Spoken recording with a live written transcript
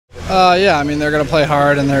Yeah, I mean they're going to play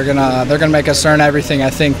hard and they're gonna make us earn everything. I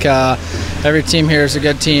think every team here is a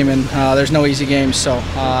good team and there's no easy games, so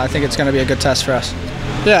I think it's going to be a good test for us.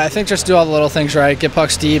 Yeah, I think just do all the little things right, get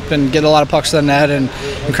pucks deep and get a lot of pucks to the net and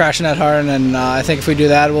crash the net hard, and I think if we do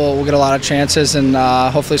that we'll get a lot of chances and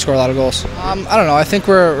hopefully score a lot of goals. I don't know, I think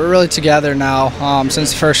we're really together now.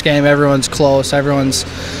 Since the first game everyone's close, everyone's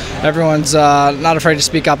not afraid to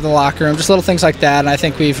speak up in the locker room, just little things like that, and I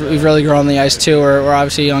think we've really grown on the ice too. We're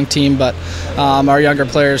obviously a young team, but our younger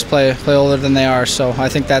players play older than they are, so I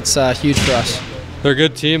think that's huge for us. They're a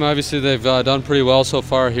good team. Obviously they've done pretty well so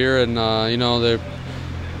far here, and you know,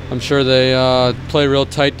 I'm sure they play real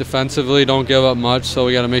tight defensively, don't give up much, so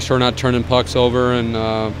we got to make sure we're not turning pucks over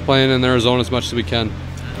and playing in their zone as much as we can.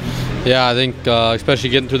 Yeah, I think especially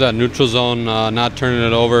getting through that neutral zone, not turning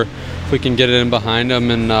it over, if we can get it in behind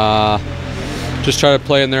them and just try to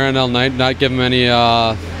play in their end all night, not give them any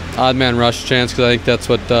odd man rush chance, because I think that's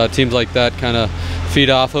what teams like that kind of feed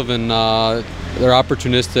off of, and they're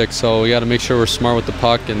opportunistic, so we got to make sure we're smart with the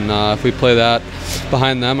puck, and if we play that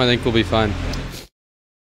behind them, I think we'll be fine.